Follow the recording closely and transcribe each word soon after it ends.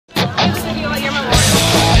you at your memorial.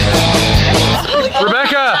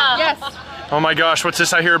 Rebecca! Yes. Oh my gosh, what's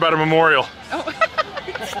this I hear about a memorial? Oh.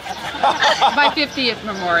 My 50th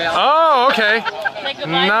memorial. Oh, okay.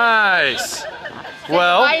 Nice.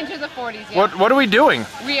 Well, into the 40s, yeah. what are we doing?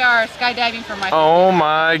 We are skydiving for my 50th. Oh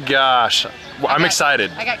my gosh. Well, I'm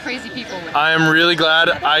excited. I got crazy people with me. I am really glad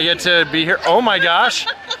I get to be here. Oh my gosh.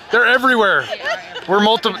 They're everywhere.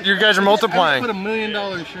 You guys are multiplying. I put $1 million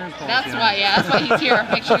insurance policy. That's why, yeah, that's why he's here.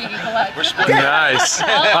 Make sure you can collect. Nice.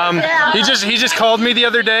 He just called me the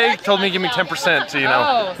other day, told me to give me 10% to, you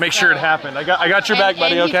know, make sure it happened. I got your back,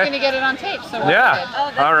 buddy, and okay? he's gonna get it on tape, so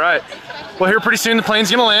yeah. All right. Well, here pretty soon the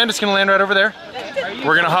plane's gonna land. It's gonna land right over there.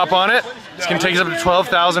 We're gonna hop on it. It's gonna take us up to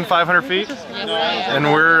 12,500 feet, and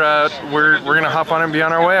we're gonna hop on it and be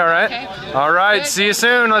on our way. All right. Okay. All right. See you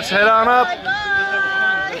soon. Let's head on up.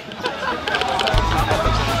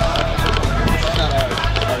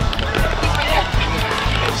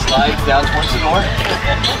 Slide down towards the north.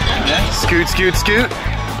 Scoot, scoot, scoot.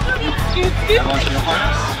 Scoot, scoot. Have on your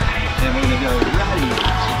harness. And we're gonna go ready,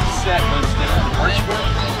 set, march for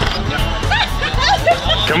it.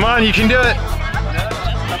 Come on, you can do it.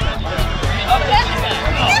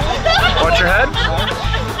 Watch your head.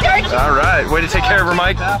 All right, way to take care of her,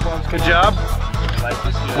 Mike. Good job.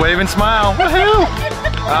 Wave and smile. Woohoo!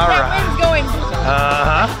 All right.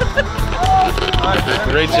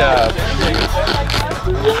 Great job.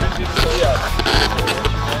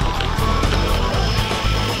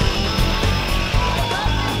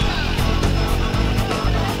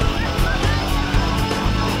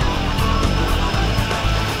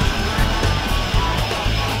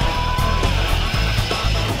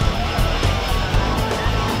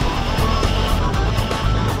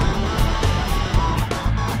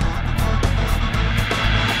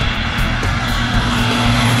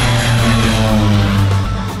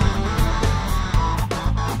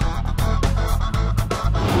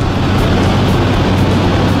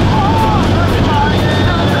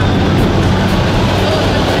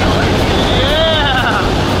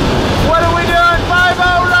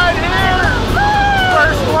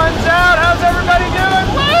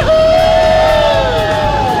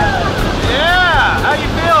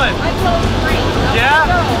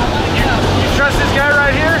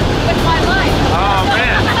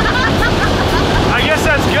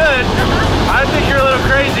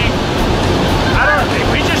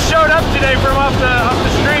 From off the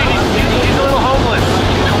street, he's a little homeless.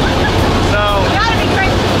 So you gotta be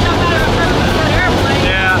crazy to jump out of an airplane.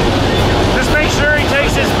 Yeah. Just make sure he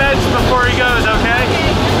takes his meds before he goes, okay?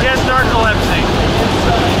 He has narcolepsy.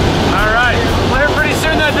 Alright. Well, here pretty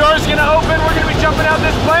soon that door's gonna open. We're gonna be jumping out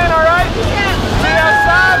this plane, alright? Yeah. See you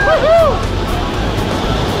outside. Woohoo!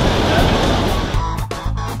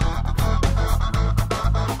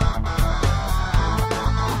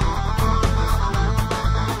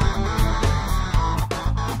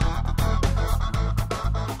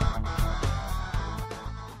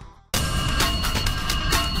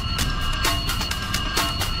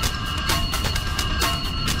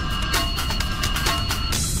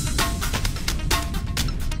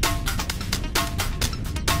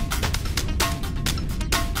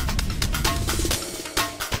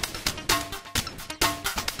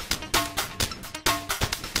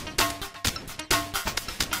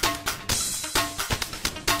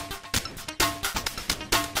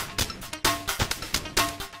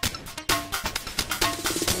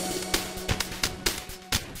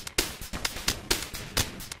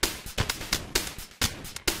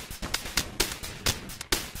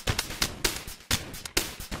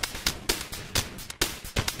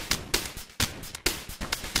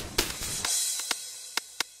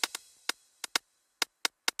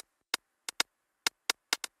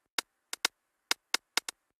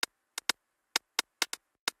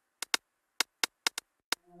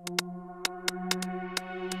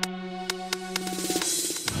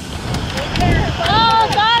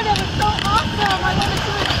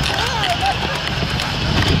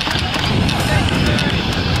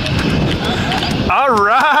 All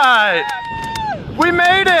right, we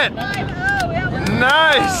made it.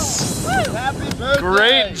 Nice.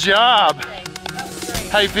 Great job.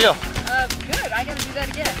 How you feel? Good. I gotta do that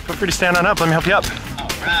again. Feel free to stand on up. Let me help you up. All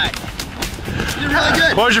right. You're really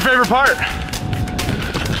good. What was your favorite part?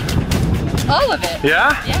 All of it.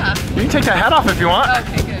 Yeah? Yeah. You can take that hat off if you want.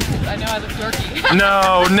 Okay, good. I know I look dorky.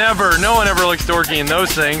 No, never. No one ever looks dorky in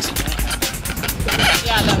those things.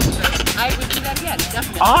 Yeah, that was great. I would do that again,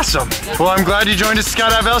 definitely. Awesome. Well, I'm glad you joined us at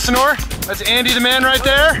Skydive Elsinore. That's Andy the man right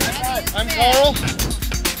there. I'm Carl.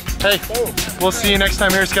 Hey, we'll see you next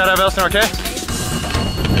time here at Skydive Elsinore, okay?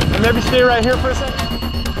 And maybe stay right here for a second.